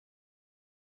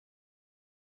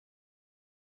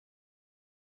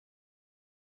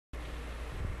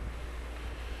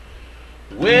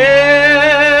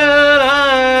Well,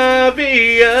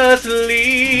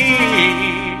 obviously,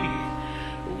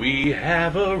 we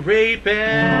have a rapist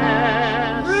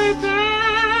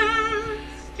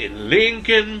in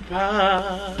Lincoln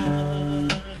Park.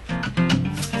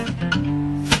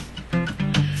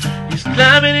 He's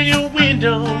climbing in your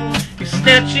window, he's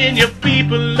snatching your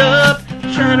people up,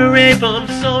 trying to rape them,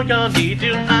 so y'all need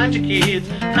to hide your kids,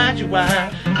 hide your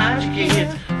wife, hide your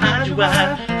kids, hide your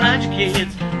wife, hide your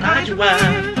kids, hide your wife,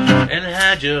 and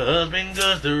hide your husband,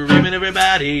 cause they're raping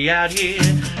everybody out here.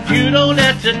 You don't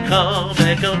have to come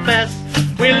and confess,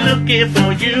 we're looking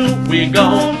for you, we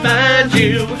gon' find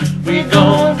you, we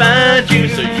gon' find you,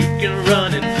 so you can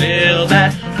run and tell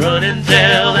that, run and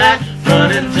tell that,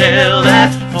 run and tell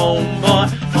that, homeboy,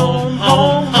 homeboy.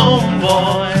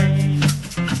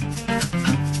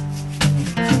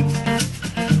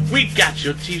 We got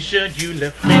your t-shirt, you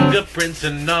left fingerprints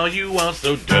and all, you are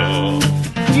so dumb.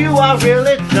 You are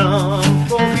really dumb,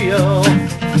 for real.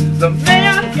 The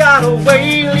man got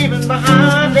away, leaving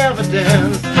behind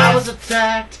evidence. I was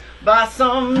attacked by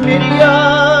some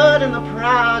idiot in the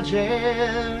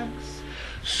projects.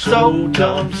 So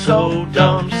dumb, so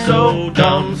dumb, so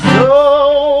dumb, so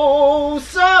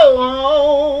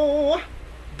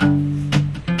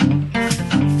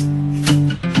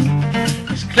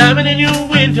He's climbing in your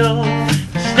window,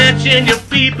 snatching your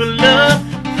people up,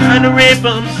 trying to rape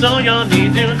them, so y'all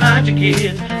need to hide your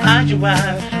kids, hide your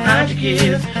wife, hide your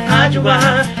kids, hide your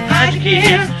wife, hide your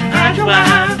kids, hide your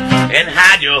wife, and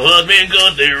hide your husband,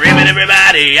 cause they're raping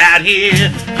everybody out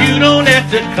here. You don't have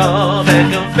to come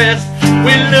and confess,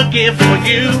 we're looking for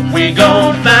you, we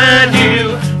gon' find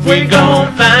you, we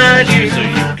gon' find you, so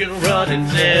you can run and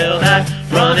tell that,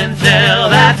 run and tell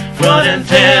that, run and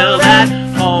tell that,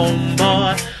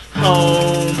 homeboy,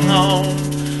 homeboy.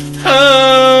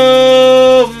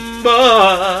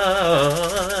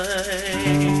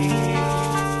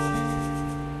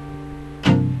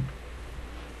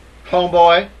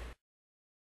 homeboy.